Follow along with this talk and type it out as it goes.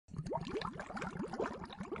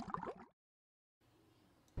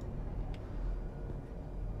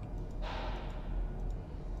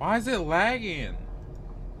Why is it lagging?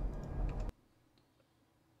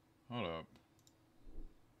 Hold up.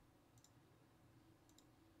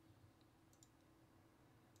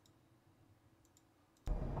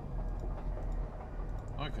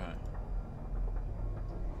 Okay.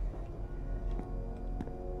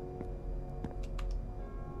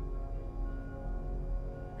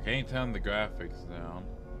 I can't turn the graphics down.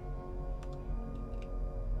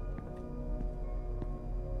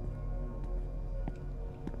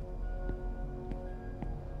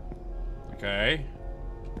 Okay.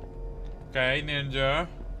 Okay, Ninja.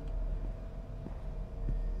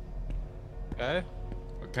 Okay.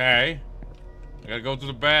 Okay. I gotta go to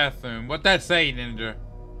the bathroom. What that say, Ninja?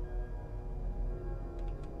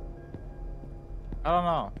 I don't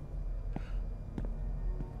know.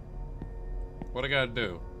 What I gotta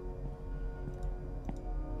do?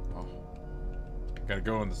 Oh. Gotta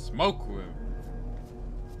go in the smoke room.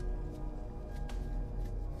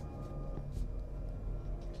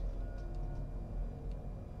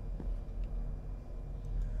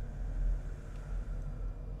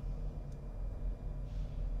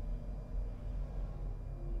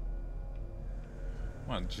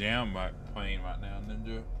 I'm on jam my plane right now,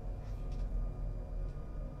 Ninja.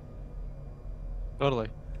 Totally.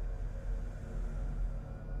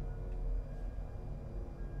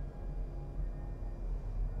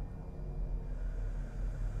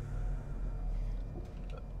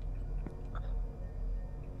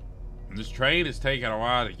 This train is taking a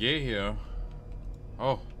while to get here.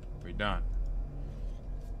 Oh, we done.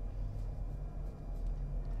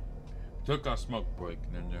 Took our smoke break,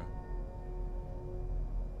 Ninja.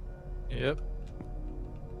 Yep.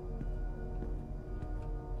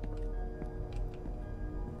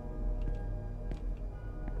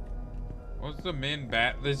 What's the men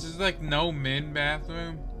bath? This is like no men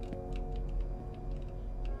bathroom.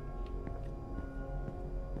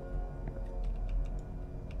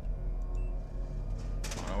 I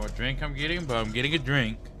don't know what drink I'm getting, but I'm getting a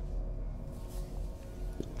drink.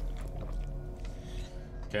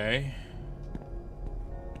 Okay.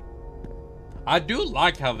 I do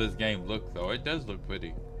like how this game looks, though. It does look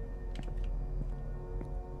pretty.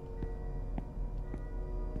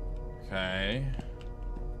 Okay.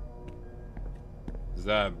 Is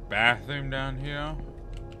that a bathroom down here?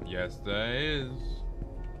 Yes, there is.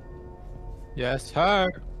 Yes, sir.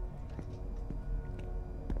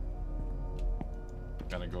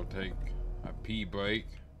 Gotta go take a pee break.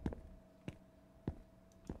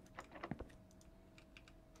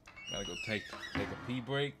 Gotta go take a pee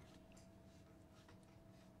break.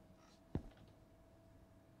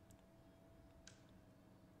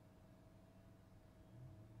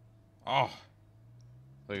 Oh,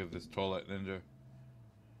 look at this toilet, Ninja.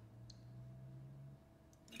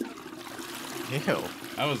 Ew.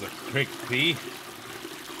 That was a quick pee.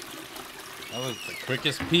 That was the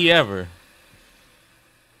quickest pee ever.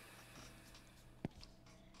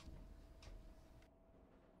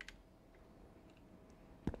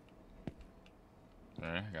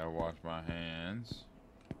 Okay, gotta wash my hands.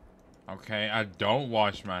 Okay, I don't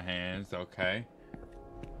wash my hands. Okay.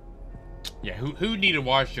 Yeah, who need to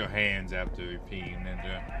wash your hands after you pee,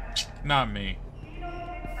 Ninja? Not me.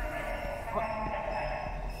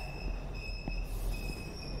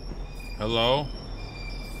 Hello?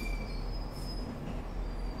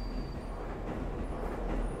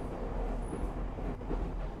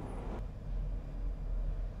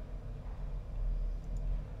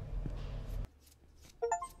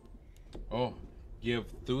 Oh, give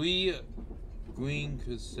 3 green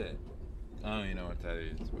cassette. I don't even know what that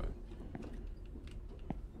is, but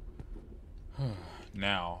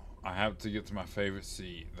now I have to get to my favorite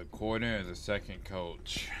seat, the corner of the second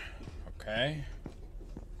coach. Okay.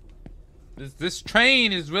 This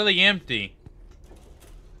train is really empty.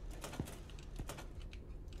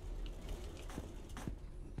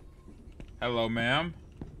 Hello, ma'am.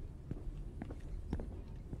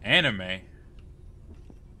 Anime.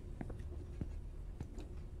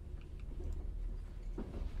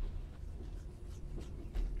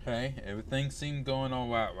 Okay, everything seems going all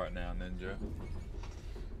right now, Ninja.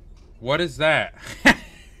 What is that?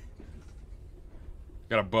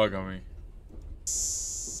 Got a bug on me.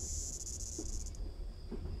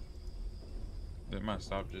 Did my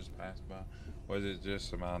stop just pass by? Or is it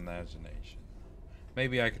just my imagination?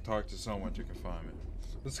 Maybe I could talk to someone to confirm it.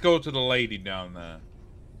 Let's go to the lady down there.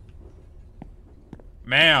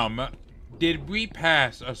 Ma'am, did we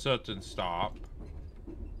pass a certain stop?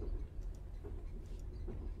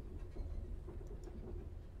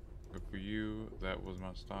 But for you, that was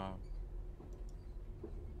my stop.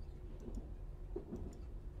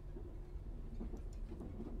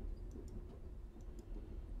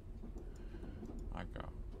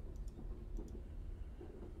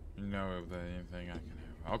 know if there's anything I can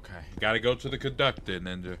have. Okay, gotta go to the conductor,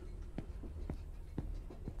 Ninja.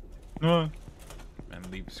 No.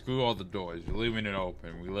 And leave. Screw all the doors. You're leaving it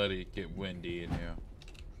open. We let it get windy in here.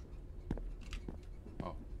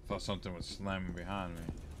 Oh, thought something was slamming behind me.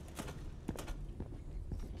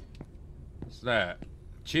 What's that?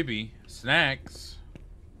 Chibi. Snacks.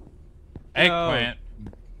 Eggplant.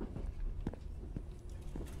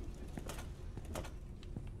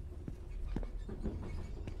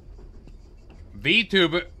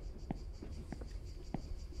 VTuber.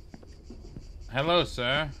 Hello,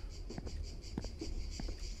 sir.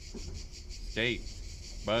 Escape.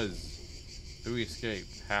 Buzz. Who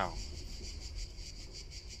escaped? How?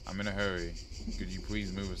 I'm in a hurry. Could you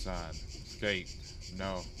please move aside? Escaped.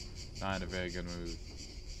 No. Not in a very good mood.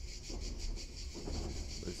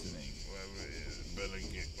 Listening. Better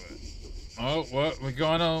get what? Oh, what? We're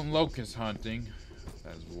going on locust hunting.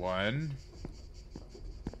 That's one.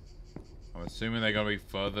 I'm assuming they're gonna be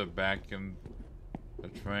further back in the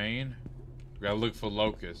train. We gotta look for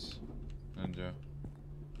locusts. Ninja.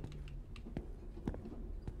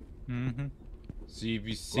 See if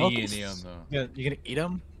you see any on the. Yeah, you gonna eat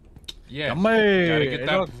them? Yeah.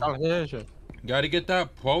 Gotta get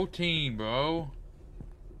that protein, bro.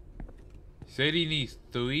 Said he needs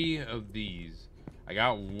 3 of these. I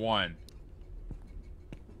got 1.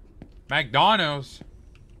 McDonald's.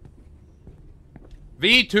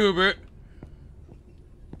 VTuber.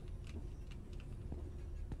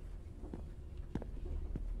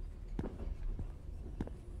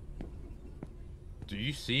 Do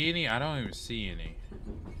you see any? I don't even see any.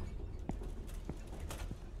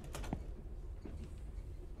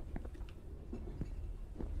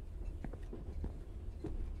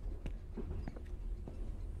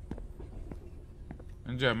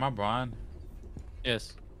 Ninja, am I blind?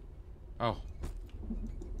 Yes. Oh.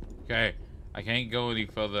 Okay. I can't go any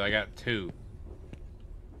further. I got 2.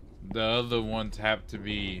 The other ones have to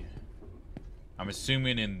be, I'm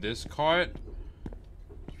assuming, in this cart.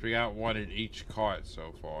 We got 1 in each cart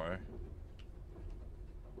so far.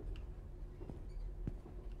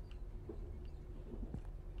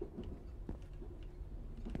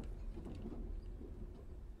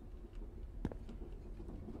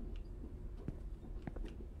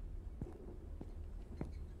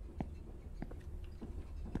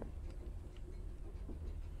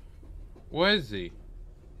 Where is he?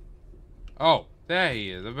 Oh, there he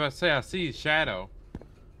is. I was about to say, I see his shadow.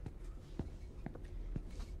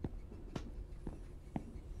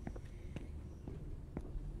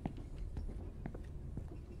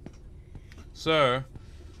 Sir,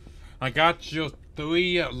 I got your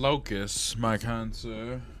 3 locusts, my kind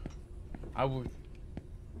sir. I would...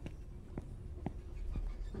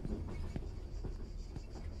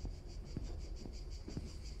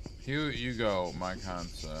 Here you go, my kind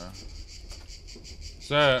sir.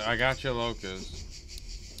 Sir, I got your locusts.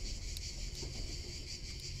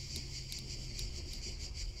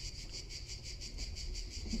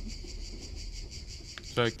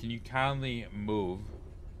 Sir, can you kindly move?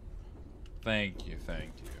 Thank you,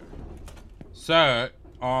 thank you. Sir,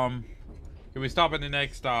 can we stop at the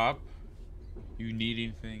next stop? You need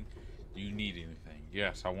anything? Do you need anything?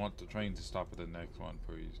 Yes, I want the train to stop at the next one,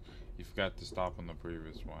 please. You forgot to stop on the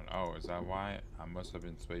previous one. Oh, is that why? I must have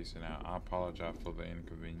been spacing out. I apologize for the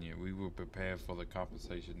inconvenience. We will prepare for the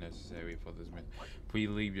compensation necessary for this mission. Please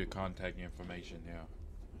leave your contact information here.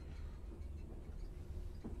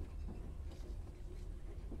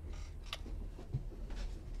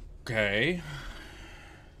 Okay.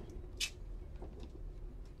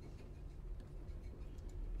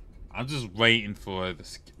 I'm just waiting for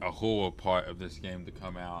this, a whole part of this game to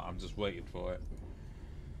come out. I'm just waiting for it.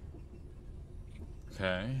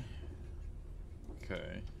 Okay.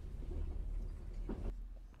 Okay.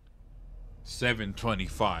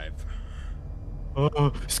 7:25.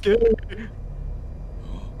 Oh, scary.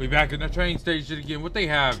 We back in the train station again. What they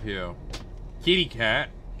have here? Kitty cat.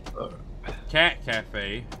 Cat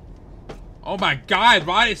cafe. Oh my god,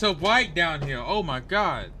 why is it so bright down here? Oh my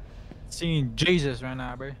god. Seeing Jesus right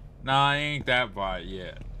now, bro. Nah, I ain't that bright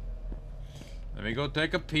yet. Let me go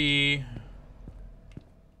take a pee.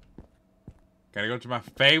 Gotta go to my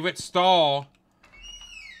favorite stall.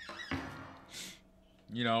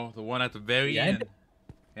 You know, the one at the very end.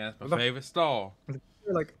 Yeah, that's my favorite stall.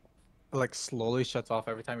 Like slowly shuts off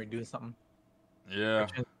every time you're doing something. Yeah.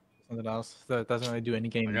 Something else that doesn't really do any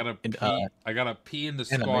game. I gotta pee in the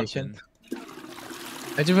animation. scorpion.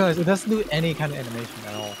 I just realized it doesn't do any kind of animation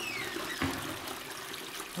at all.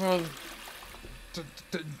 Well,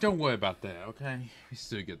 don't worry about that, okay? You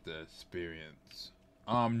still get the experience.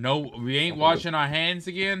 No, we ain't washing our hands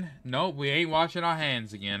again. Nope, we ain't washing our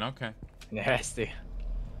hands again. Okay. Nasty.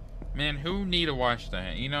 Man, who need to wash the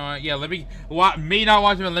hand? You know what? Yeah, let me. Me not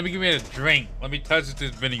washing, but let me give me a drink. Let me touch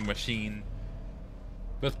this vending machine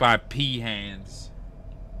with my pee hands.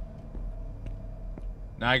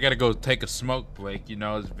 Now I gotta go take a smoke break. You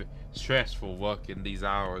know, it's stressful working these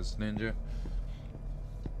hours, Ninja.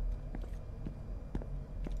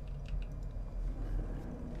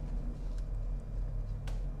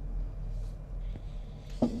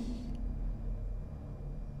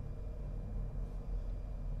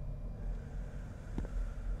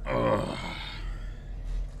 Ugh.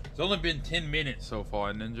 It's only been 10 minutes so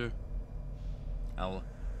far, Ninja.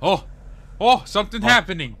 Oh, something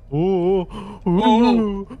happening. Ooh.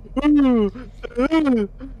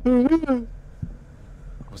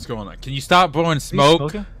 What's going on? Can you stop blowing smoke?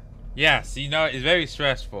 Smoking? Yes, you know, it's very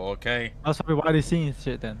stressful, okay? That's probably why they seeing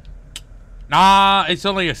shit then. Nah, it's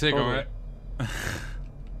only a cigarette.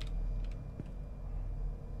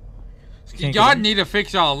 Y'all need to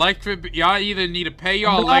fix y'all electric. Y'all either need to pay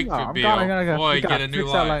y'all electric bill or get a new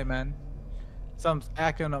light. Light, man. Something's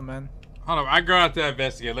acting up, man. Hold on, I go out to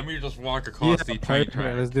investigate. Let me just walk across the train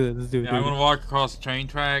tracks. Let's do it. Let's do it. Yeah, I'm gonna walk across the train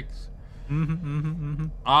tracks.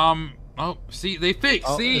 Oh, see, they fixed.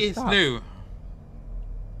 Oh, see, it's new.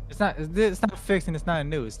 It's not fixed and it's not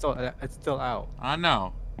new. It's still out. I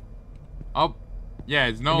know. Oh, yeah,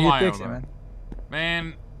 it's no light on it,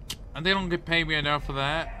 man. They don't get paid me enough for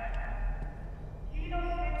that.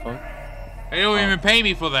 They don't even pay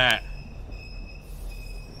me for that.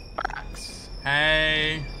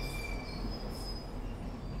 Hey.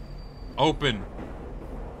 Open.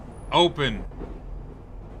 Open.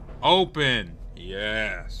 Open.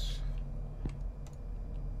 Yes.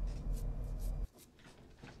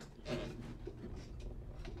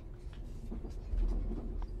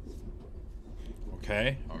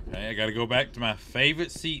 Okay, I gotta go back to my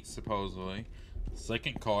favorite seat, supposedly.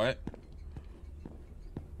 Second cart.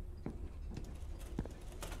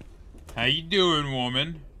 How you doing,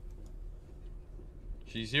 woman?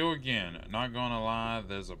 She's here again. Not gonna lie,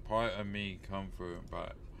 there's a part of me comfort,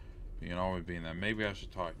 but you can always be in there. Maybe I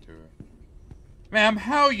should talk to her. Ma'am,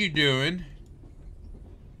 how you doing?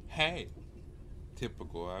 Hey.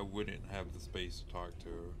 Typical, I wouldn't have the space to talk to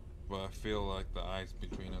her. But I feel like the ice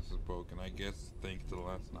between us is broken. I guess thanks to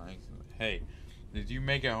last night. Hey, did you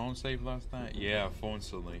make it home safe last night? Yeah,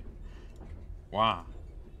 fortunately. Wow.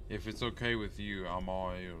 If it's okay with you, I'm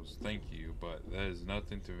all ears. Thank you, but there's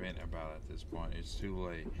nothing to vent about at this point. It's too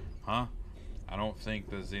late. Huh? I don't think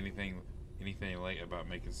there's anything late about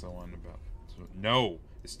making someone about... No!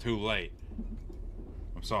 It's too late.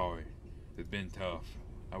 I'm sorry. It's been tough.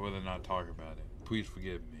 I'd rather not talk about it. Please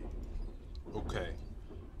forgive me. Okay.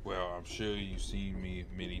 Well, I'm sure you've seen me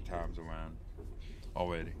many times around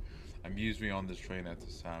already. I'm usually on this train at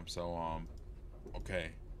this time, so, okay.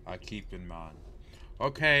 I keep in mind.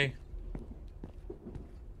 Okay.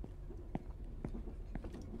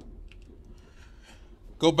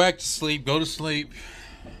 Go back to sleep. Go to sleep.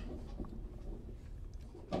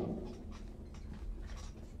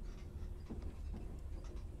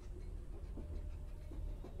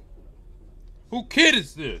 Who kid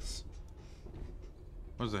is this?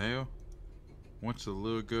 What the hell? What's the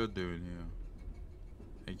little girl doing here?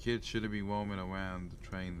 A kid shouldn't be roaming around the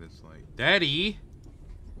train this late. Daddy?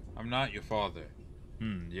 I'm not your father.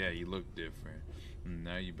 Yeah, you look different.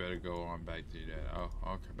 Now you better go on back to your dad. Oh,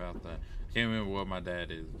 okay, about that. I can't remember what my dad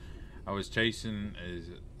is. I was chasing a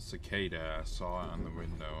cicada. I saw it on the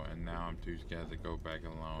window, and now I'm too scared to go back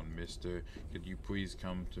alone. Mister, could you please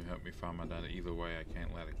come to help me find my dad? Either way, I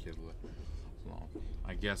can't let a kid live alone.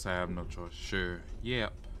 I guess I have no choice. Sure.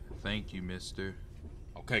 Yep. Thank you, mister.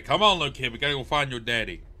 Okay, come on, little kid. We gotta go find your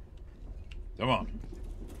daddy. Come on.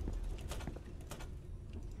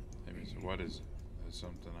 Hey, mister, what is it? There's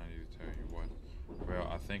something I need to tell you. What? Well,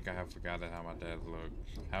 I think I have forgotten how my dad looked.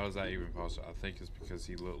 How is that even possible? I think it's because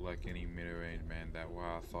he looked like any middle-aged man. That's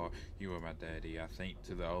why I thought you were my daddy. I think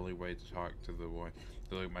the only way to talk to the boy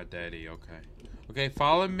to look my daddy. Okay. Okay,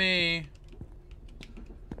 follow me.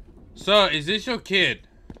 Sir, is this your kid?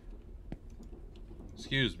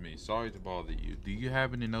 Excuse me. Sorry to bother you. Do you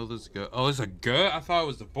happen to know this girl? Oh, it's a girl? I thought it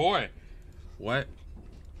was a boy. What?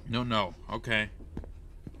 No. Okay.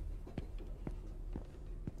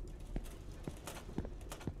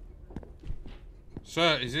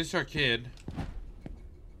 Sir, is this your kid?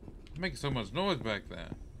 You're making so much noise back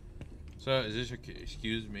there. Sir, is this your kid?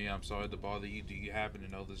 Excuse me, I'm sorry to bother you. Do you happen to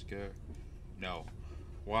know this girl? No.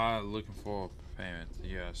 Why looking for a Parents,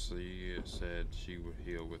 yes, she said she would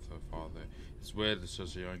heal with her father. It's weird for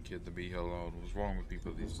such a young kid to be here alone. What's wrong with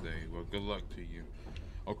people these days? Well, good luck to you.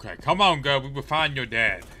 Okay, come on, girl. We will find your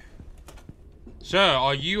dad. Sir,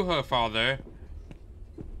 are you her father?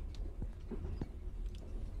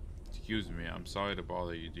 Excuse me, I'm sorry to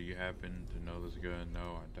bother you. Do you happen to know this girl?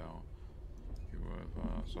 No, I don't. You were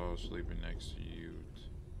saw her sleeping next to you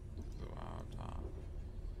throughout time.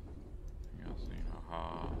 You guys seen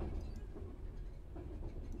her?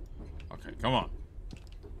 Okay, come on.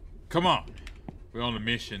 Come on. We're on a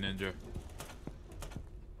mission, Ninja.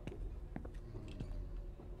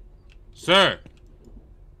 Sir!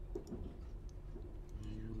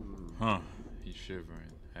 Huh. He's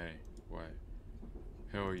shivering. Hey, what?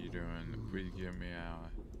 Hell are you doing? Please get me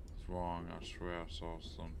out. It's wrong. I swear I saw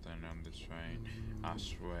something on this train. I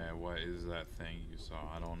swear. What is that thing you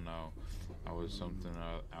saw? I don't know. I was something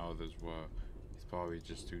out of this world. He's probably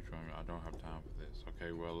just too drunk. I don't have time for this.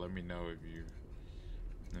 Okay, well, let me know if you...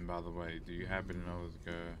 And by the way, do you happen to know this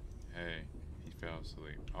girl? Hey, he fell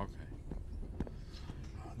asleep. Okay.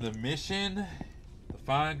 The mission to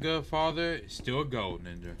find good father is still gold,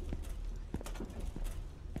 Ninja.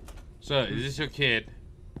 So, is this your kid?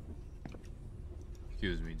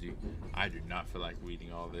 Excuse me, G. I do not feel like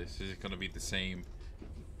reading all this. Is it gonna be the same?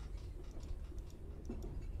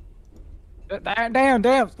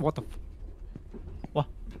 Damn. What the? What?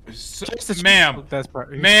 Ma'am.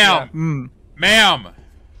 Ma'am. Ma'am.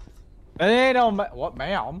 It ain't no what,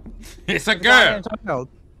 ma'am? It's a girl.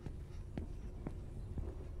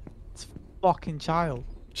 It's a fucking child.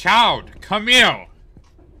 Child, come here.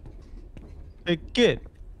 Hey, kid.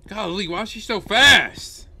 Golly, why is she so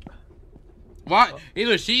fast? Why?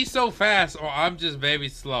 Either she's so fast or I'm just very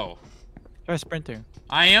slow. Try sprinting.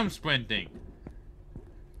 I am sprinting.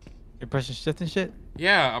 You're pressing shift and shit?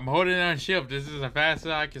 Yeah, I'm holding on shift. This is the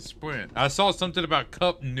fastest I can sprint. I saw something about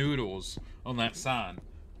cup noodles on that sign.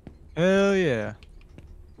 Hell yeah.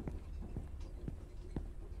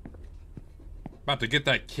 About to get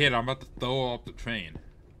that kid. I'm about to throw her off the train.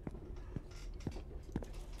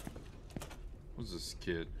 Who's this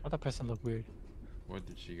kid? Why that person look weird? Where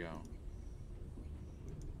did she go?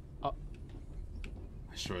 Oh.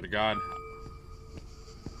 I swear to God.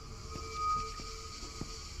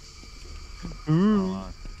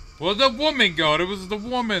 Where'd the woman go? There was the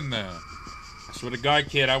woman there. I swear to God,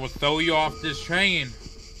 kid, I will throw you off this train.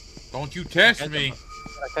 Don't you test me.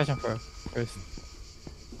 Catch him first. I'm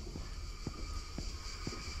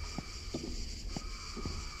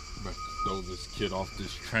about to throw this kid off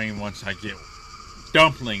this train once I get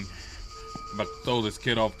dumpling. I'm about to throw this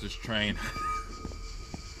kid off this train.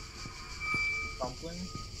 Dumpling?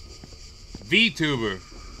 VTuber.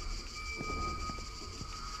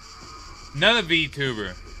 Another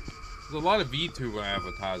VTuber. There's a lot of VTuber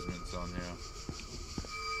advertisements on here.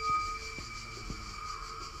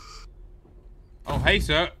 Oh, hey,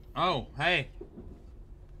 sir. Oh, hey.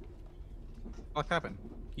 What happened?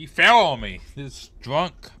 He fell on me. This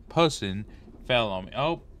drunk person fell on me.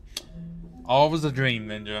 Oh. All was a dream,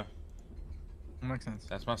 Ninja. Makes sense.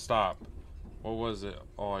 That's my stop. What was it?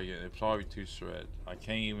 Oh, yeah. It's probably too shred. I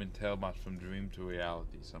can't even tell much from dream to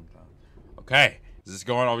reality sometimes. Okay. Is this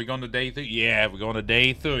going? Are we going to day 3? Yeah, we're going to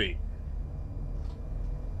day 3.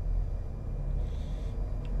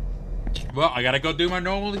 Well, I gotta go do my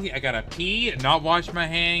normally. I gotta pee, not wash my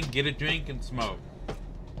hand, get a drink, and smoke.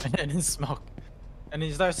 And then smoke. And then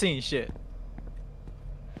you start seeing shit.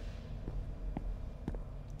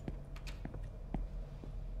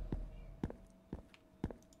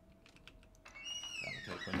 Gotta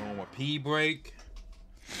take a normal pee break.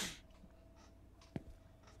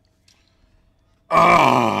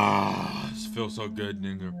 Ah, this feels so good,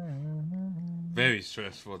 nigga. Very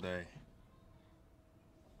stressful day.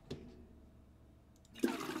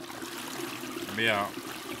 Me out.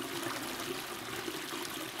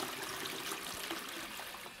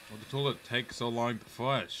 Why did the toilet take so long to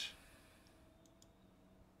flush?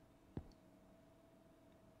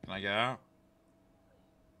 Can I get out?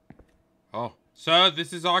 Oh, sir,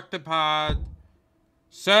 this is Octopod.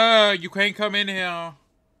 Sir, you can't come in here.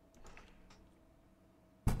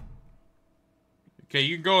 Okay,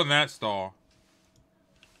 you can go in that stall.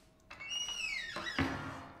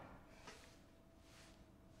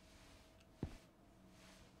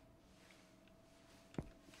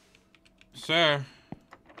 Sir.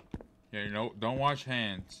 Yeah, you know, don't wash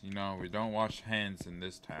hands. You know, we don't wash hands in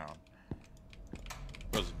this town.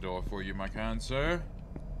 Close the door for you, my kind sir.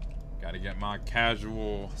 Gotta get my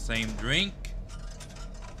casual same drink.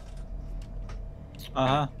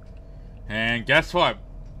 Uh-huh. And guess what?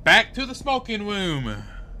 Back to the smoking room.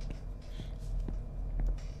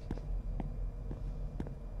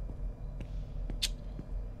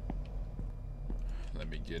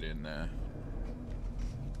 get in there.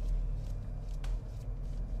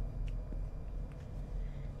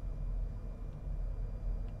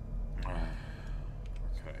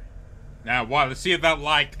 Okay. Now what? Let's see if that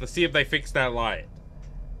light. Let's see if they fix that light.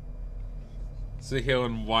 Sit here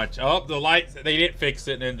and watch. Oh, the lights. They didn't fix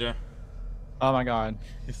it, Ninja. Oh my god.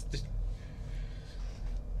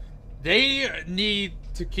 They need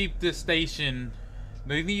to keep this station.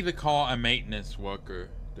 They need to call a maintenance worker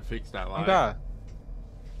to fix that light. Okay.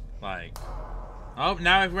 Like, oh,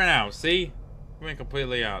 now it ran out. See, it went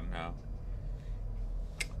completely out now.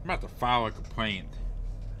 I'm about to file a complaint.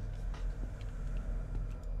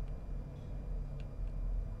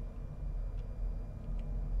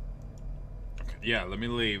 Okay, yeah, let me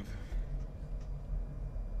leave.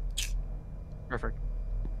 Perfect.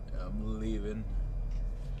 I'm leaving.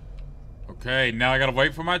 Okay, now I gotta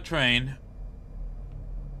wait for my train.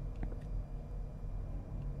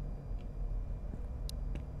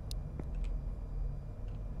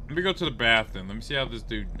 Let me go to the bathroom. Let me see how this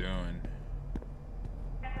dude's doing.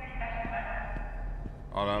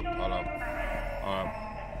 Hold up, hold up, hold up.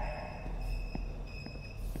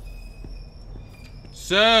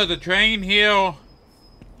 Sir, the train here.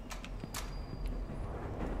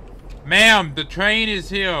 Ma'am, the train is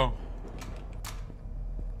here.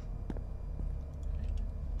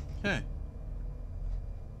 Okay.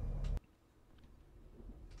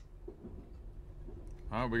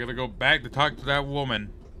 Oh, we gotta go back to talk to that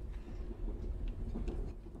woman.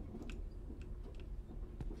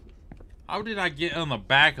 How did I get on the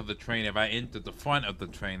back of the train if I entered the front of the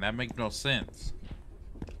train? That makes no sense.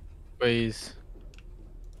 Please.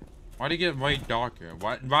 Why did it get way darker?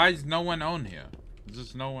 Why is no one on here? There's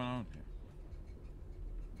just no one on here.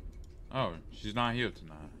 Oh, she's not here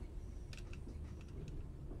tonight.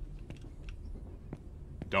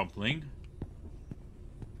 Dumpling.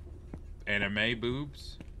 Anime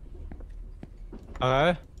boobs.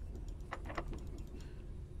 Okay.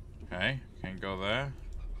 Okay, can't go there.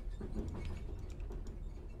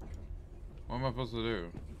 What am I supposed to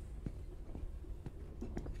do?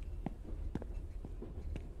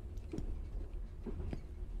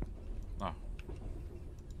 Oh.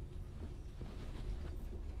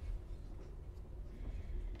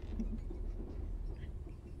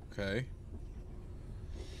 Okay.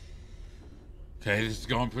 Okay, this is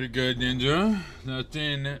going pretty good, Ninja.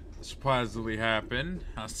 Nothing surprisingly happened.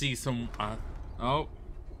 I see some. Oh.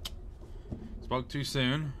 Spoke too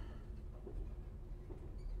soon.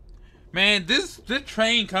 Man, this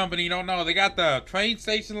train company, you don't know. They got the train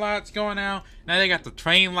station lights going out. Now they got the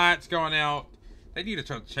train lights going out. They need to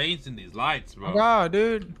start changing these lights, bro. Oh god,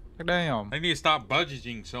 dude. Damn. They need to stop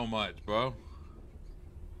budgeting so much, bro.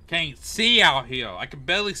 Can't see out here. I can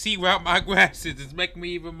barely see without my glasses. It's making me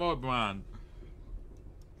even more blind.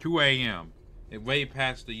 2 a.m. It's way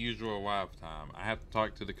past the usual arrive time. I have to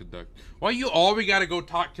talk to the conductor. Why you always gotta go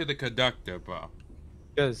talk to the conductor, bro?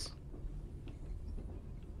 Because.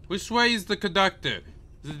 Which way is the conductor?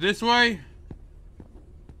 Is it this way?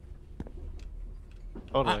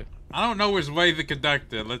 Totally. I don't know which way the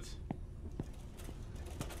conductor. Let's.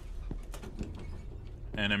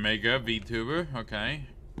 Animega, VTuber, okay.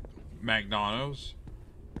 McDonald's.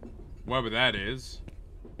 Whatever that is.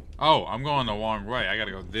 Oh, I'm going the wrong way. I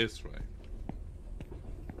gotta go this way.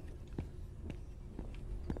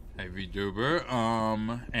 Hey, VTuber.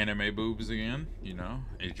 Anime boobs again. You know,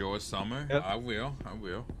 enjoy summer. Yep. I will.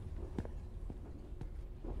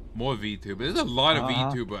 More VTuber. There's a lot of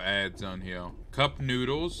VTuber ads on here. Cup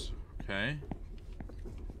noodles. Okay.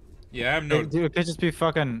 Yeah, I'm no. Dude, it could just be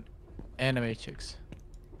fucking anime chicks.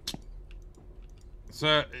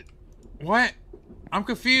 So, what? I'm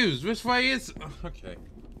confused. Which way is? Okay.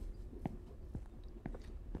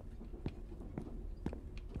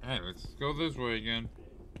 Hey, let's go this way again.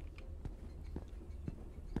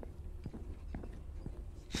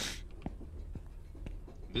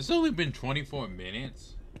 This has only been 24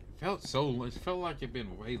 minutes. It felt like it'd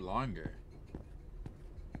been way longer.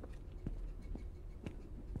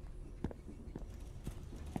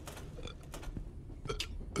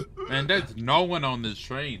 Man, there's no one on this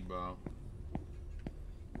train, bro.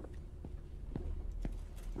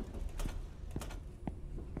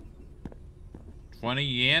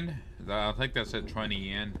 $20? I think that said 20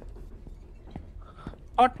 yen.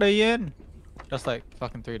 What the yen? That's like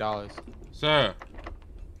fucking $3. Sir.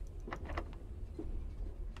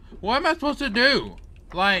 What am I supposed to do?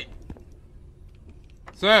 Like...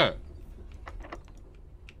 Sir.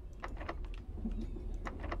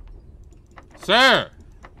 Sir!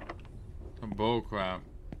 Some bullcrap.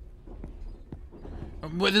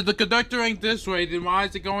 Whether the conductor ain't this way, then why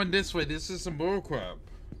is it going this way? This is some bullcrap.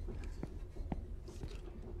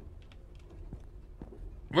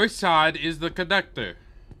 Which side is the conductor?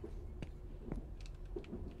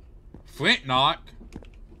 Flint knock.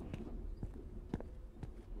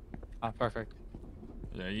 Ah, perfect.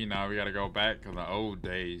 Yeah, you know, we gotta go back to the old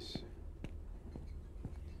days.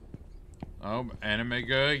 Oh, anime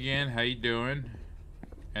girl again. How you doing?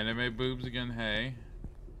 Anime boobs again. Hey.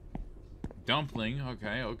 Dumpling.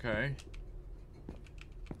 Okay, okay.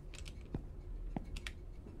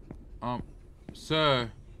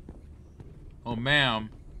 Sir. Oh, ma'am.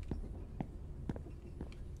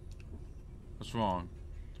 What's wrong?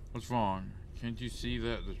 What's wrong? Can't you see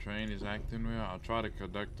that the train is acting weird? I'll try to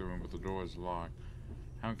conduct the room, but the door is locked.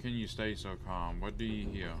 How can you stay so calm? What do you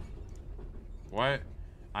hear? What?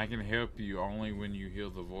 I can help you only when you hear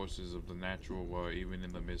the voices of the natural world, even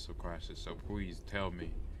in the midst of crisis. So please, tell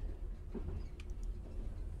me.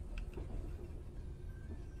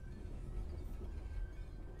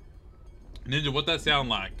 Ninja, what that sound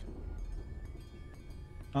like?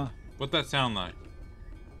 Huh? What that sound like?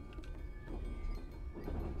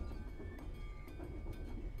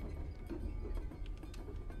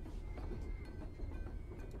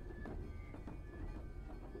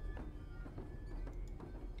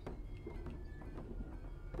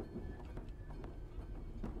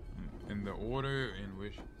 In the order in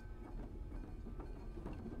which...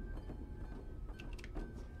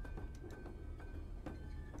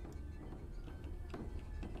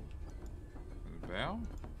 The bell?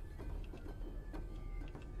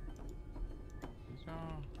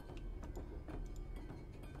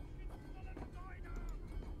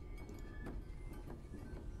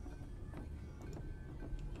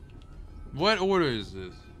 What order is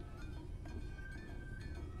this?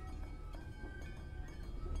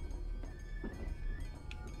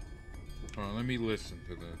 Hold on, let me listen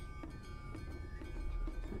to this.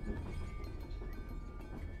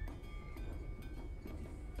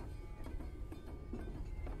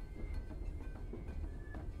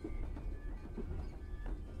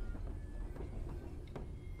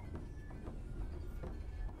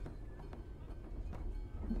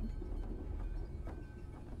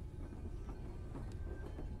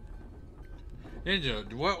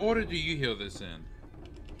 Ninja, what order do you hear this in?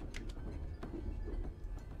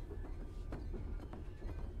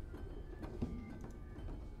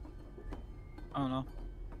 I don't know.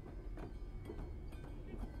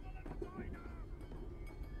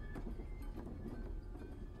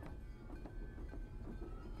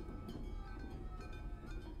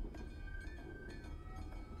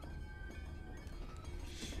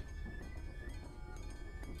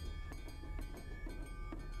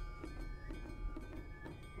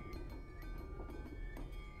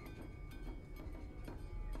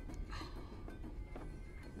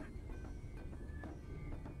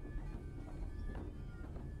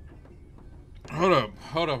 Hold up.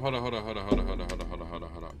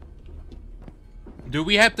 Do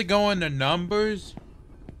we have to go into numbers?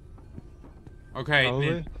 Okay,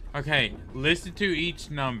 Probably. okay, listen to each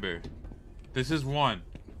number. This is 1.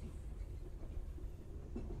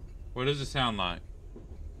 What does it sound like?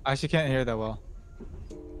 I actually can't hear that well.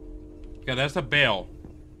 Okay, that's a bell.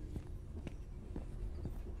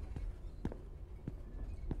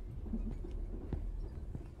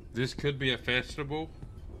 This could be a festival.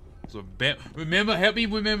 So bell. Remember, help me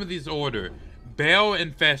remember this order. Bell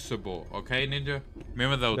and festival. Okay, Ninja.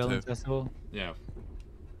 Remember those Bell two. and Festival. Yeah.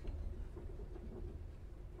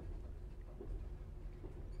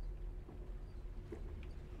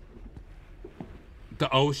 The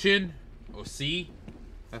ocean or sea.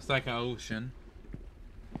 That's like an ocean.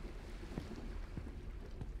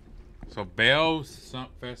 So bell,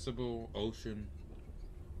 festival, ocean.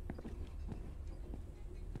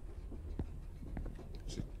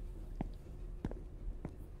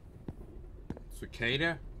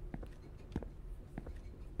 Cicada?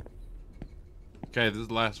 Okay, this is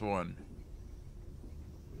the last one.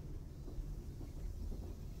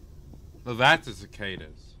 Oh, that's the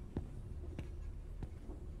cicadas.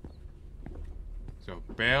 So,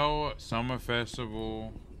 Bell, Summer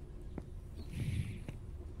Festival.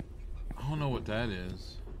 I don't know what that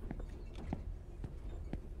is.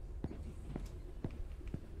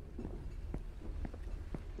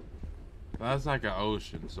 That's like an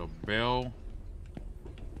ocean. So, Bell.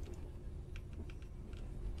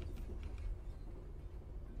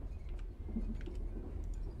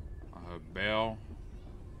 Bell,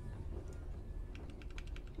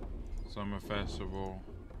 Summer Festival,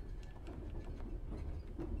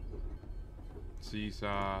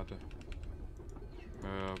 Seaside,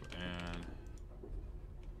 Pub, and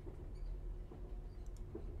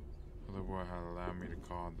other boy had allowed me to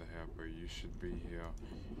call the helper. You should be here.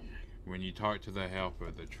 When you talk to the helper,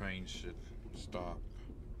 the train should stop.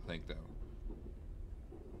 I think though.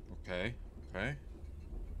 Okay. Okay.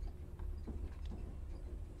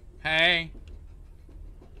 Hey.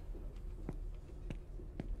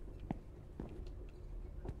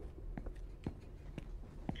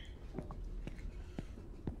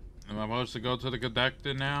 Am I supposed to go to the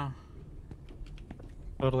conductor now?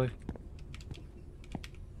 Totally.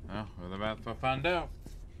 Well, we're about to find out.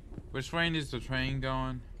 Which way is the train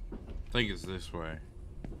going? I think it's this way.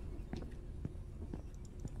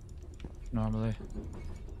 Normally.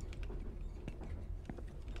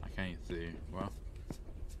 I can't see. Well,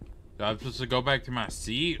 do I supposed to go back to my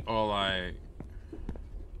seat or like?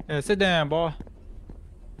 Yeah, sit down, boy.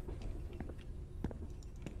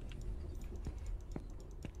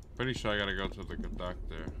 Pretty sure I gotta go to the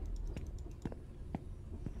conductor.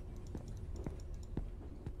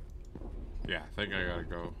 Yeah, I think I gotta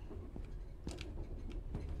go.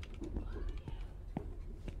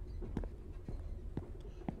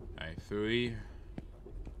 Hey, 3.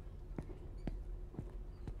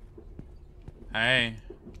 Hey,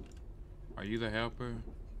 are you the helper?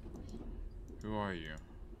 Who are you?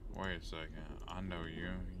 Wait a second. I know you.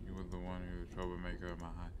 You were the one who was the troublemaker of my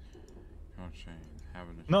high. Don't change.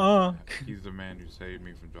 Having a Nuh-uh. He's the man who saved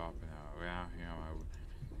me from dropping out. Without him, I would.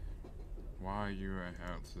 Why are you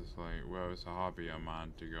out this late? Well, it's a hobby of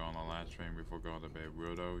mine to go on the last train before going to bed.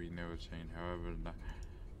 Weirdo, he never changed. However,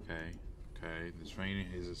 okay, okay. The train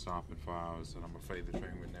is a stopping for hours, and I'm afraid the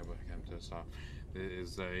train would never come to a stop.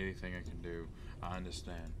 Is there anything I can do? I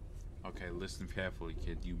understand. Okay, listen carefully,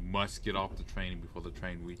 kid. You must get off the train before the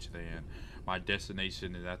train reaches the end. My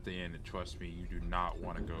destination is at the end, and trust me, you do not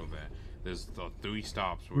want to go there. There's the 3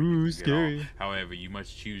 stops where you can scary. get off. However, you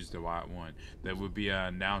must choose the right one. There will be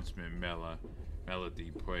an announcement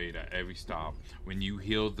melody played at every stop. When you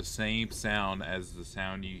hear the same sound as the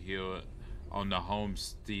sound you hear on the home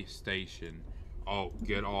station, oh,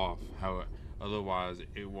 get off. Otherwise,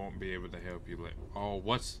 it won't be able to help you.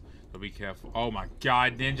 So be careful. Oh my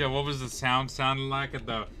God, Ninja, what was the sound sounding like at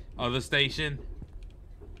the other station?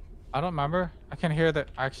 I don't remember. I can hear the.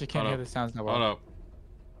 I actually can't hear the sounds that well. Hold up.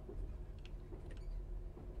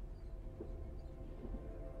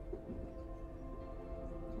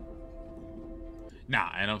 Nah,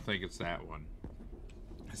 I don't think it's that one.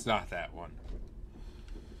 It's not that one.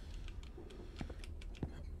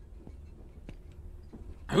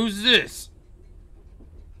 Who's this?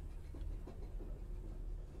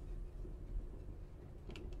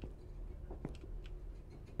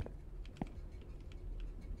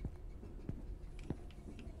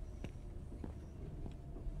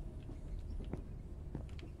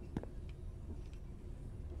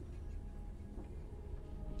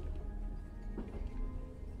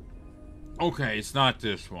 Okay, it's not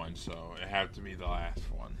this one, so it had to be the last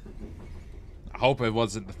one. I hope it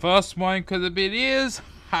wasn't the first one, because if it is,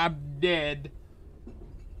 I'm dead.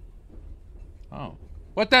 Oh.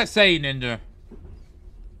 What that say, Ninja?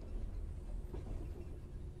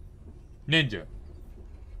 Ninja.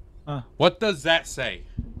 What does that say?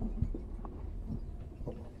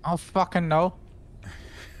 I don't fucking know.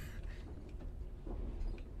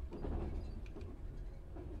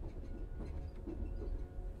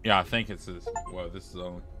 Yeah, I think it's this. Well, this is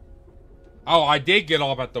only. Oh, I did get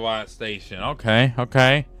off at the right station. Okay,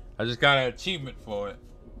 okay. I just got an achievement for it.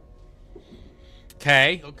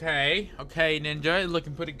 Okay, okay, okay, Ninja.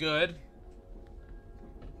 Looking pretty good.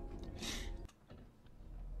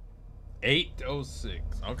 8:06.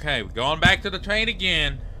 Okay, we're going back to the train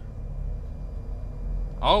again.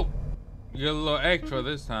 Oh, you get a little extra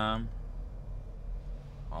this time.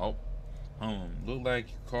 Oh. Look like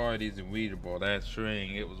your card isn't readable. That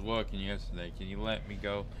string, it was working yesterday. Can you let me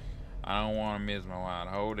go? I don't want to miss my ride.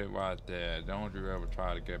 Hold it right there. Don't you ever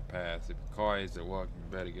try to get past. If your car isn't working,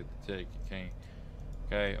 you better get the ticket. Can't.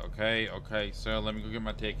 Okay, okay, okay, sir. Let me go get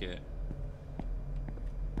my ticket.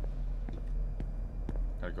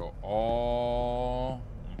 Gotta go all.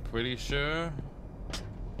 I'm pretty sure.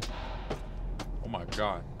 Oh my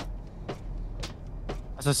God.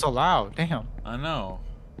 This is so loud. Damn. I know.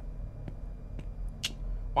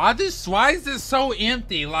 Why is this so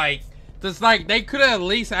empty? Like, they could have at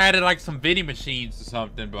least added like some vending machines or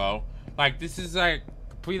something, bro. Like, this is like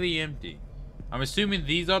completely empty. I'm assuming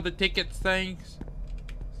these are the tickets things.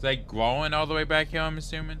 It's like growing all the way back here, I'm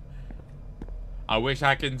assuming. I wish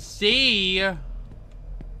I can see.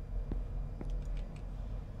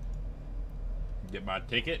 Get my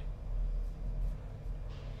ticket.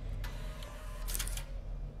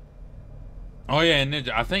 Oh yeah,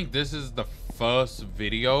 Ninja, I think this is the first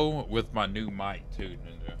video with my new mic too,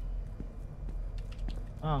 Ninja.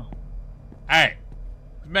 Oh. Hey,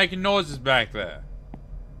 who's making noises back there?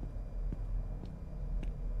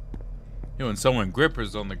 You and someone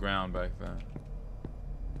grippers on the ground back then.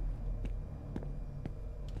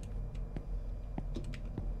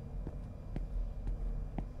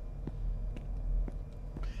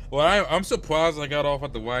 Well, I'm surprised I got off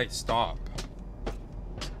at the right stop.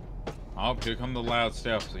 Oh, here come the loud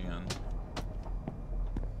steps again.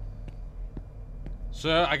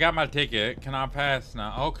 Sir, I got my ticket. Can I pass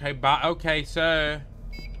now? Okay, bye. Okay, sir.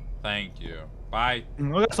 Thank you. Bye.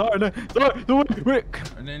 Oh, sorry, wait.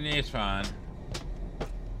 And then it's fine.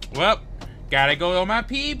 Well, gotta go on my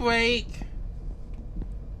pee break.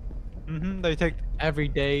 They take every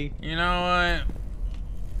day. You know what?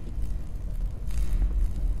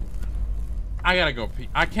 I gotta go pee.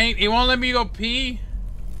 I can't. It won't let me go pee.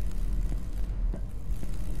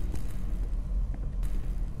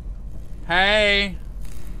 Hey.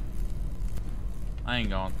 I ain't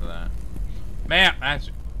going to that. Ma'am, that's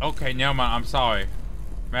okay. Never mind. I'm sorry.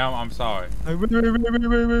 Ma'am, I'm sorry.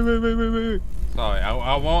 Wait. Sorry.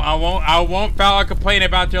 I won't file a complaint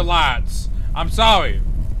about your lights. I'm sorry.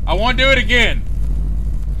 I won't do it again.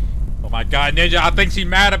 Oh my God, Ninja! I think she's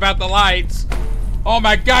mad about the lights. Oh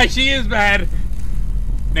my God, she is mad.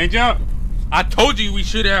 Ninja, I told you we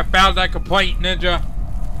should have filed that complaint, Ninja.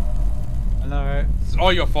 I know, right? It's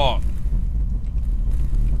all your fault.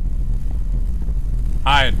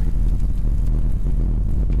 Hide.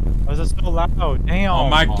 Why is it so loud? Damn. Oh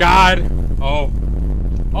my God. Oh.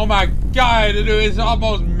 Oh my God, dude, it's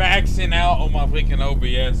almost maxing out on my freaking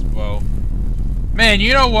OBS, bro. Man,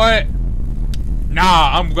 you know what?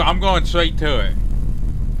 Nah, I'm going straight to it.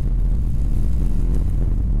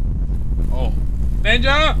 Oh.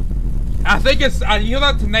 Ninja! I think it's... you hear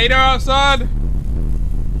that tornado outside?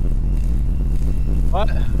 What?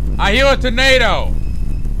 I hear a tornado.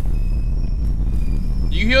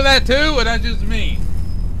 You hear that too, or that's just me?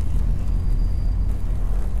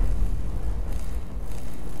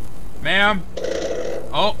 Ma'am?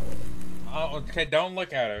 Oh. Oh, okay, don't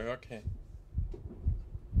look at her. Okay.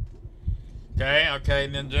 Okay,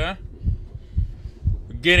 Ninja.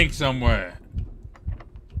 We're getting somewhere.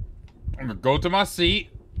 I'm gonna go to my seat.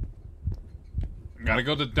 Gotta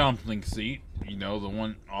go to the dumpling seat. You know, the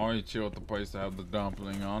one always chill at the place to have the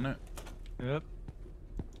dumpling on it. Yep.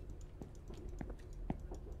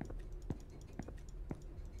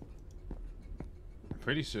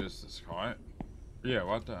 Pretty sure it's quiet. Yeah,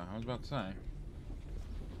 what the? I was about to say.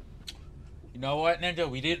 You know what, Ninja?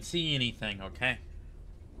 We didn't see anything, okay?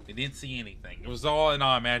 We didn't see anything. It was all in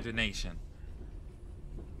our imagination.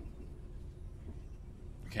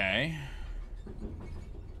 Okay.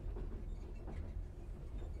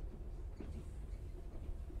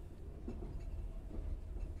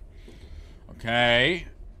 Okay.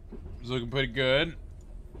 It's looking pretty good.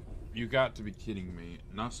 You got to be kidding me.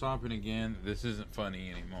 Not stopping again. This isn't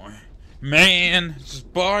funny anymore. Man,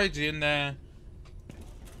 just barge in there.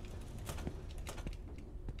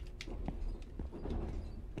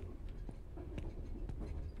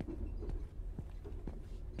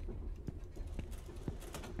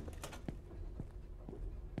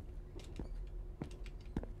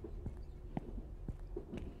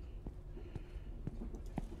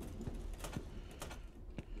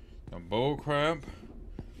 The bull crap.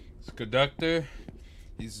 This conductor.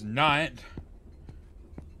 He's not.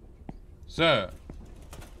 Sir.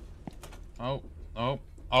 Oh.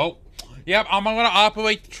 Yep, I'm gonna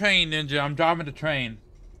operate the train, Ninja. I'm driving the train.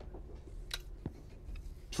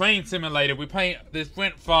 Train simulator. We play. This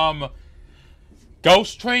went from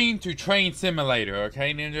Ghost Train to Train Simulator.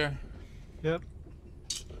 Okay, Ninja. Yep.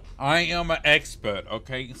 I am an expert.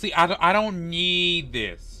 Okay. See, I don't need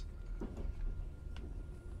this.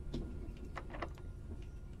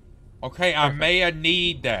 Okay, I may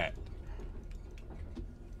need that.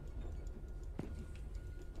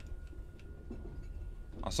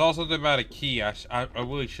 I saw something about a key. I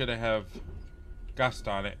really should have guessed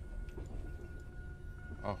on it.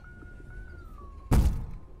 Oh.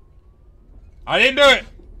 I didn't do it!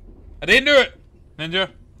 I didn't do it! Ninja,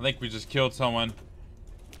 I think we just killed someone.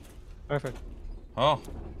 Perfect. Oh.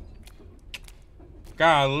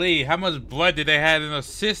 Golly, how much blood did they have in the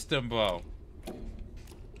system, bro?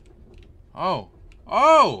 Oh.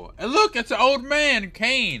 Oh! And look, it's an old man,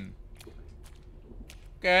 Kane.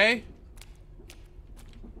 Okay.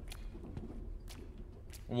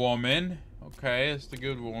 Woman. Okay, it's the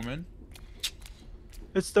good woman.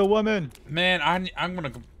 It's the woman. Man, I'm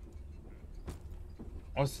gonna...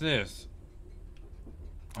 What's this?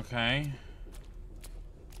 Okay.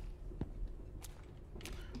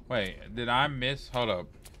 Wait, did I miss? Hold up.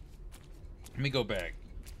 Let me go back.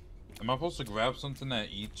 Am I supposed to grab something at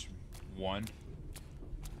each one?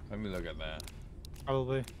 Let me look at that.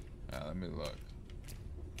 Probably. Yeah, let me look.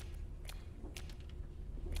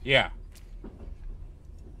 Yeah.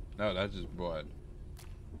 No, that's just blood.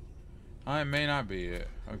 Oh, it may not be it.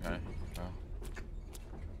 Okay. Well.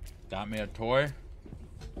 Got me a toy?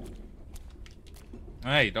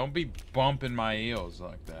 Hey, don't be bumping my eels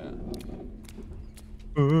like that.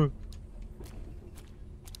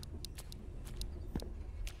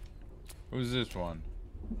 Who's this one?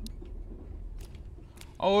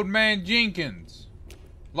 Old Man Jenkins.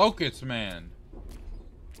 Locust Man.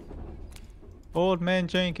 Old Man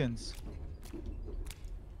Jenkins.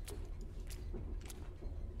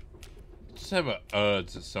 Just have a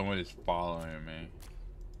odds that someone is following me.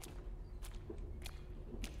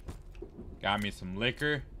 Got me some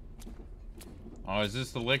liquor. Oh, is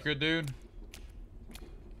this the liquor, dude?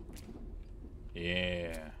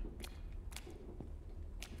 Yeah.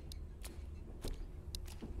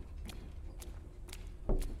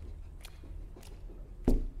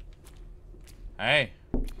 Hey.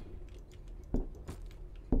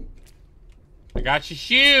 I got your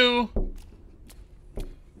shoe.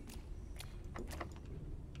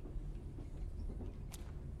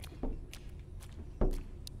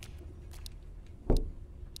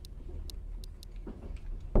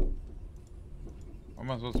 What am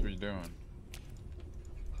I supposed to be doing?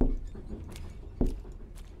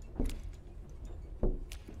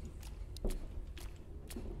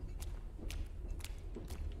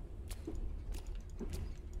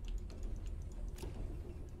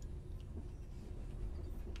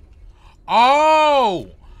 Oh!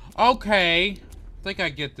 Okay. I think I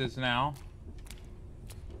get this now.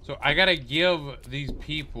 So I gotta give these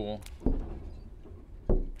people...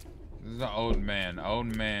 This is an old man.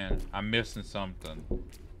 Old man. I'm missing something.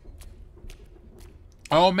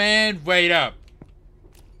 Oh man, wait up.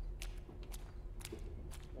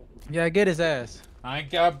 Yeah, get his ass. I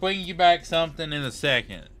gotta bring you back something in a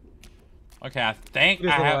second. Okay, I think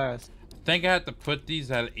Get his little ass. I think I have to put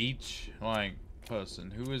these at each like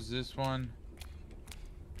person. Who is this one?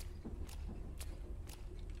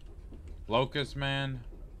 Locust Man.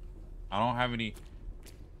 I don't have any.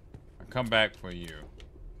 I'll come back for you.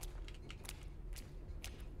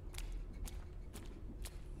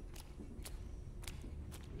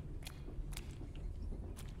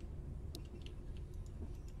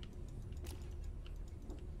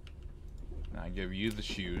 Now I give you the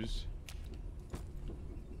shoes.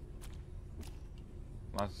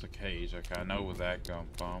 That's the cage. Okay, I know where that come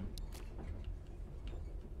from.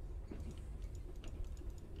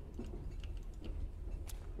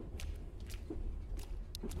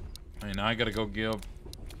 And now I gotta go give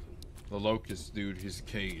the locust dude his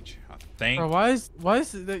cage. I think. Bro, why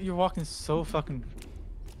is it that you're walking so fucking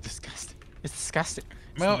disgusting? It's disgusting.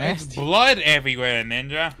 It's Well, nasty. it's blood everywhere,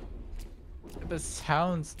 Ninja. That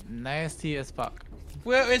sounds nasty as fuck.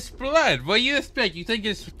 Well, it's blood. What do you expect? You think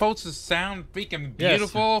it's supposed to sound freaking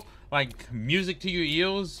beautiful? Yes. Like music to your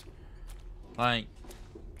ears? Like...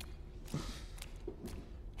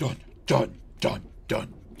 Dun, dun, dun,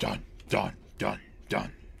 dun, dun, dun, dun,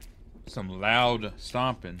 dun. Some loud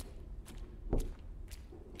stomping.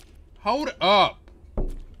 Hold up.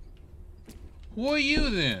 Who are you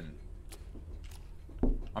then?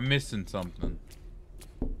 I'm missing something.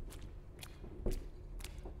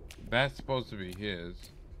 That's supposed to be his.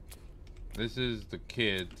 This is the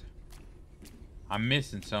kid. I'm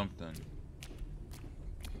missing something.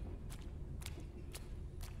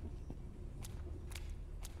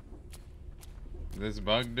 This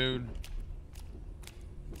bug dude?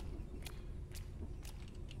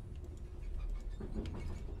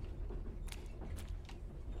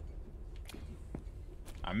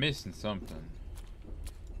 I'm missing something.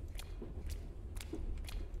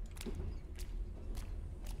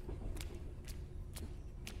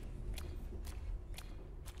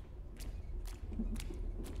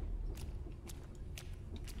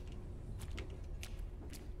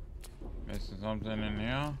 Missing something in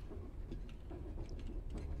here?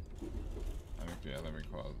 I think, yeah, let me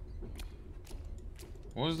close it.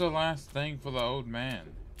 What was the last thing for the old man?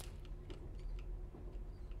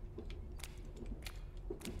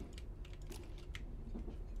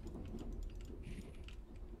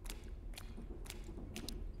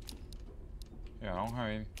 Yeah, I don't have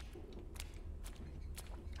any.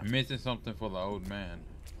 I'm missing something for the old man.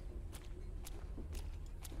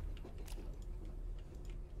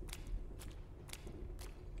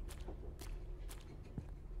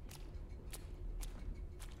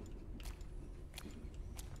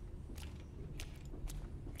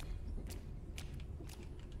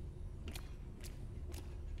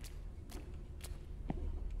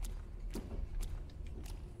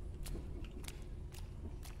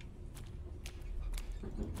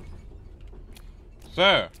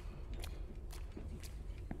 Sir.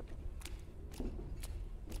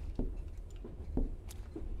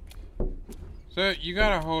 So, you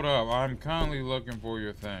gotta hold up. I'm currently looking for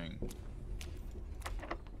your thing.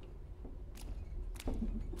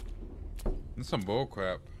 That's some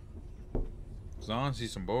bullcrap. It's honestly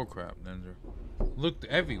some bullcrap, Ninja. Looked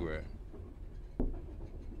everywhere.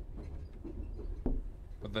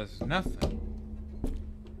 But there's nothing.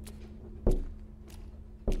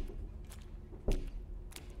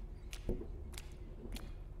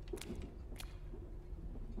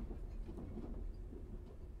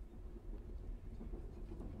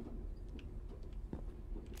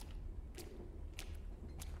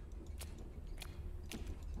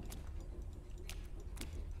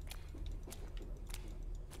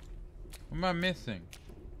 What am I missing?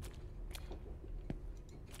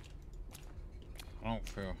 I don't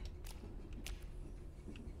feel.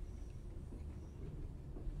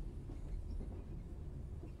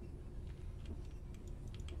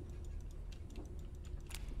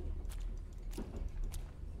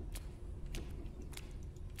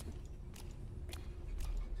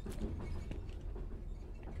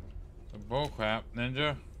 Some bullcrap,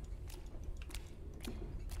 Ninja.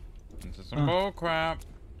 This is some bullcrap.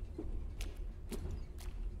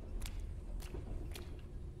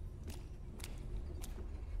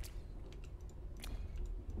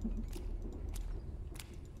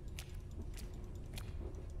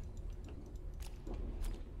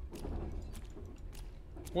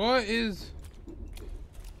 What is...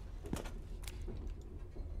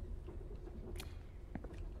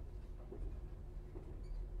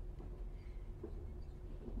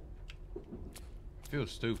 I feel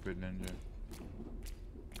stupid, Ninja.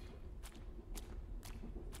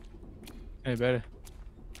 Hey, better.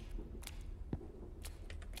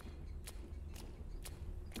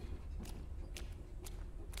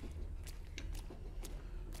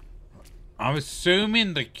 I'm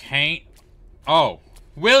assuming the cane... Oh.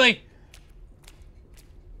 Willie!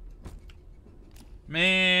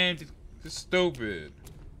 Man, this is stupid.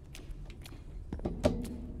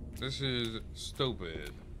 This is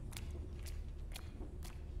stupid.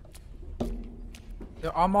 Yo,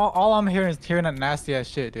 all I'm hearing is that nasty ass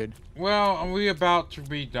shit, dude. Well, we about to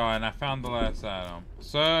be done. I found the last item.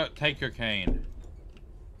 Sir, take your cane.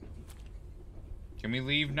 Can we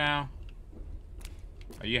leave now?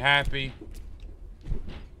 Are you happy?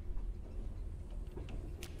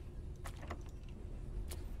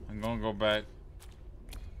 I'm gonna go back.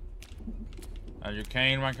 Your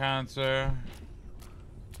cane, my kind sir.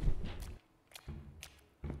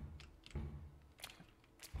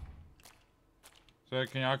 Sir,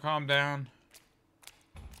 can y'all calm down?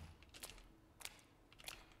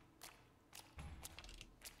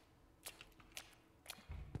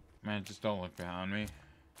 Man, just don't look behind me.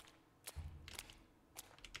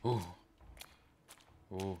 Ooh.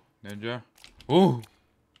 Ooh, Ninja. Ooh.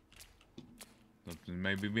 Something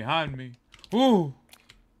may be behind me. Ooh!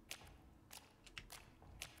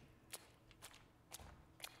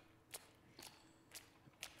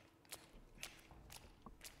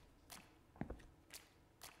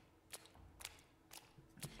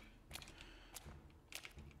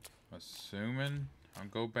 Assuming I'll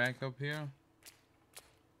go back up here.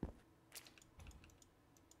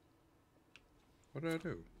 What do I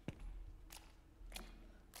do?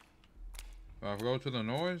 I'll go to the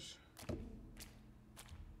noise?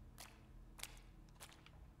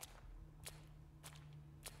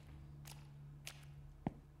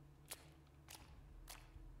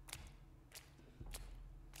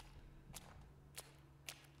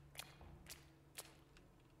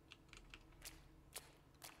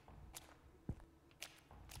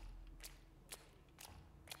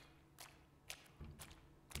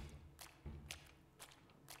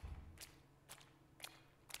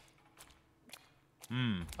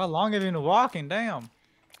 How long have you been walking? Damn.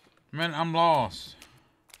 Man, I'm lost.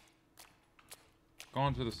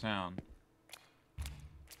 Going to the sound.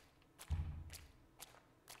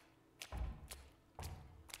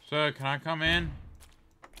 Sir, can I come in?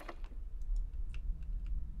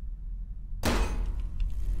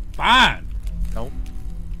 Fine. Nope.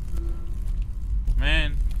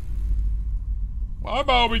 Man. Why am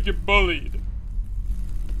I always get bullied?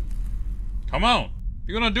 Come on. If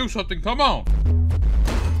you're gonna do something, come on.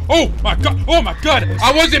 Oh my god! Oh my god!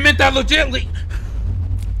 I wasn't meant that legitly!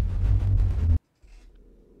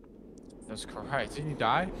 That's correct. Did you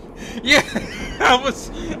die? Yeah!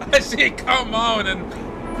 I said come on and...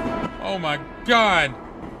 Oh my god!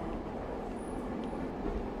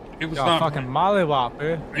 It was not fucking mollywop,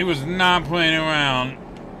 dude. He was not playing around.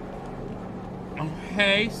 Oh,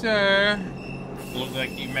 hey, sir. Looks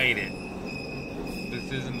like you made it.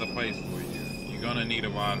 This isn't the place for you. You're gonna need a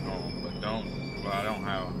ride home, but I don't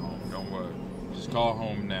have a home. Don't worry. Just call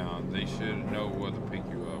home now. They should know where to pick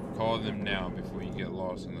you up. Call them now before you get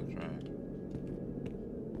lost in the train.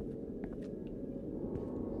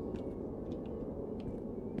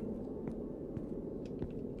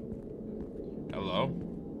 Hello?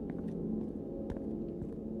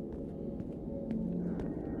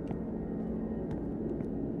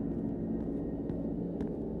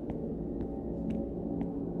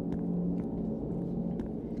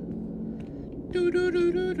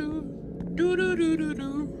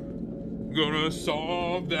 Gonna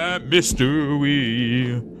solve that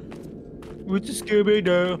mystery. With the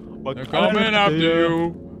Scooby-Doo. They're coming after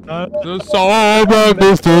you. To solve that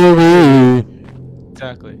mystery.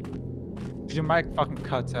 Exactly. Your mic fucking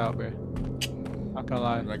cuts out, bro. Not gonna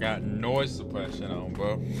lie. I got noise suppression on,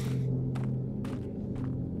 bro.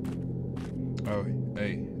 Oh,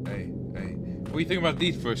 hey. What do you think about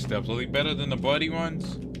these first steps? Are they better than the buddy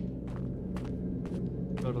ones?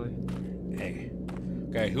 Totally. Hey.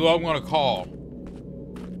 Okay, who I'm gonna call?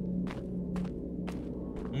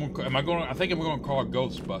 I think I'm gonna call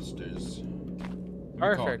Ghostbusters.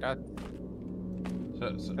 Perfect.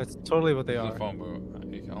 That's totally what they are. The phone book.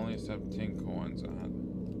 You can only accept 10 coins.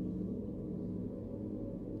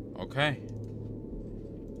 Okay.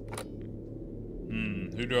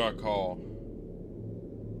 Who do I call?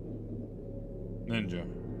 Ninja.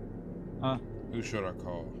 Huh? Who should I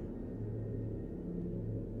call?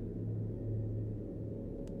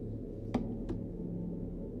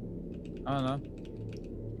 I don't know.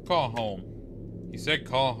 Call home. He said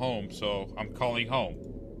call home, so I'm calling home.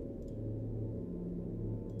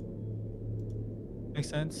 Makes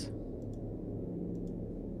sense.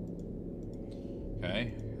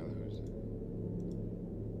 Okay.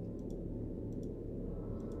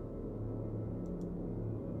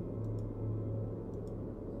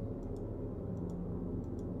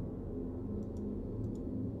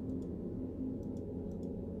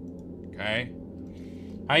 Okay.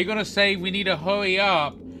 How you gonna say we need to hurry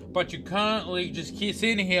up, but you currently just keep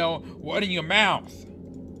sitting here wetting your mouth?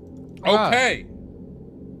 Okay.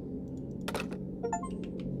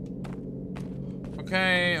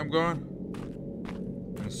 Okay, I'm going.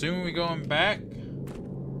 I'm assuming we're going back.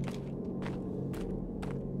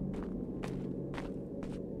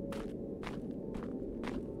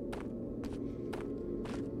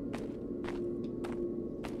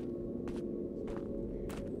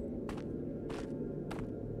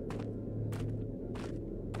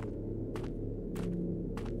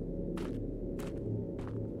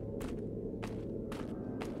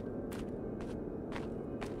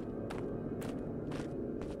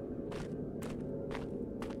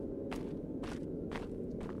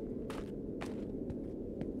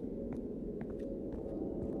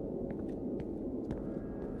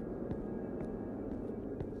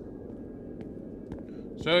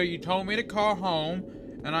 So you told me to call home,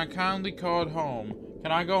 and I kindly called home.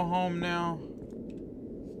 Can I go home now?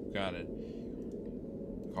 Got it.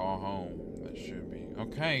 Call home. That should be.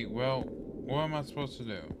 Okay, well, what am I supposed to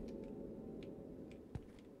do?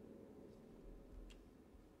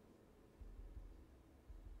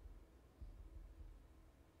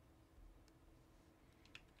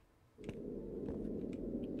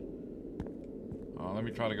 Oh, let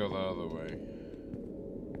me try to go the other way.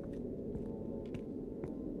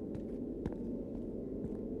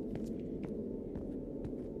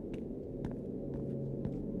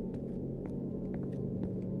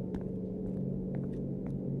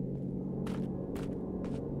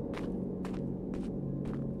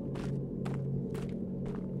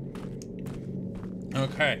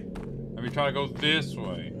 Okay, let me try to go this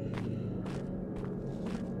way.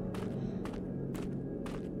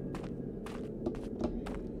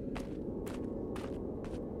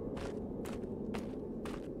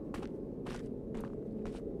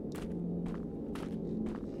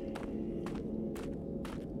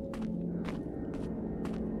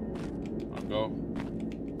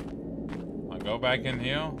 I'll go back in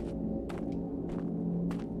here.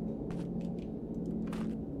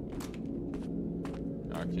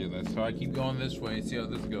 Okay, let's try to keep going this way and see how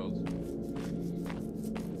this goes.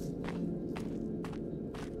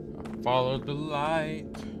 I followed the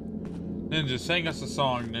light. Ninja, sing us a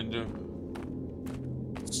song, Ninja.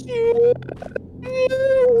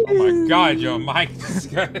 Oh my god, your mic is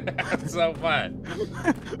so fun.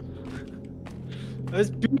 That's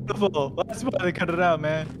beautiful. That's why they cut it out,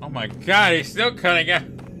 man. Oh my god, he's still cutting out.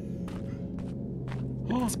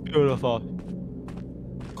 It's beautiful.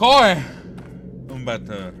 Corey! I'm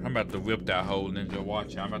about to whip that hole, Ninja.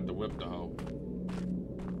 Watch it. I'm about to whip the hole.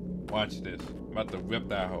 Watch this. I'm about to whip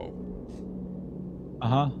that hole.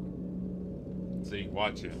 See,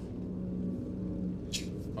 watch it.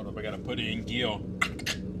 Hold up, I gotta put it in gear.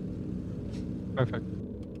 Perfect.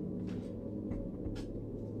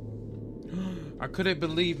 I couldn't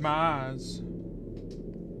believe my eyes.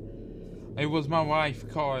 It was my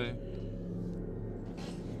wife calling.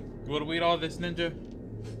 You wanna read all this, Ninja?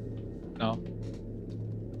 No.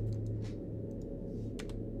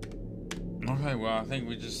 Okay, well, I think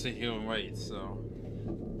we just sit here and wait, so.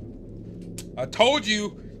 I told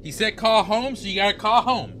you! He said call home, so you gotta call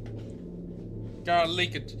home. Gotta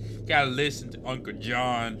listen to Uncle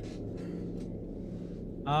John.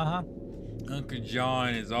 Uh-huh. Uncle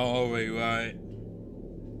John is always right.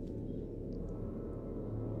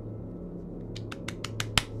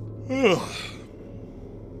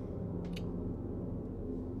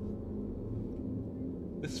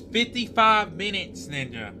 It's 55 minutes,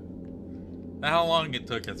 Ninja. That's how long it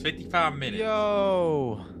took us. 55 minutes.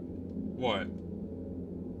 Yo. What?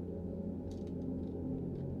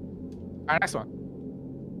 Alright, next one.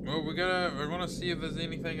 Well, we're gonna see if there's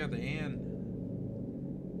anything at the end.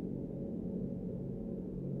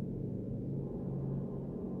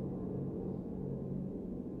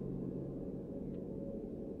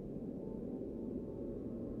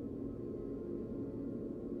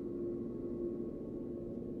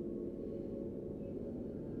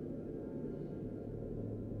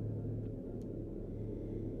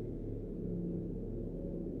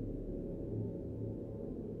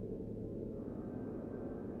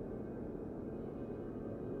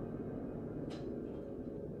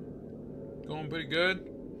 Going pretty good.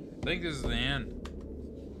 I think this is the end.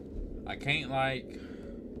 I can't like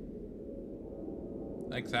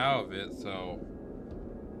X out of it, so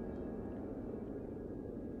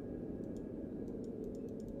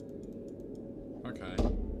okay.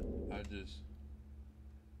 I just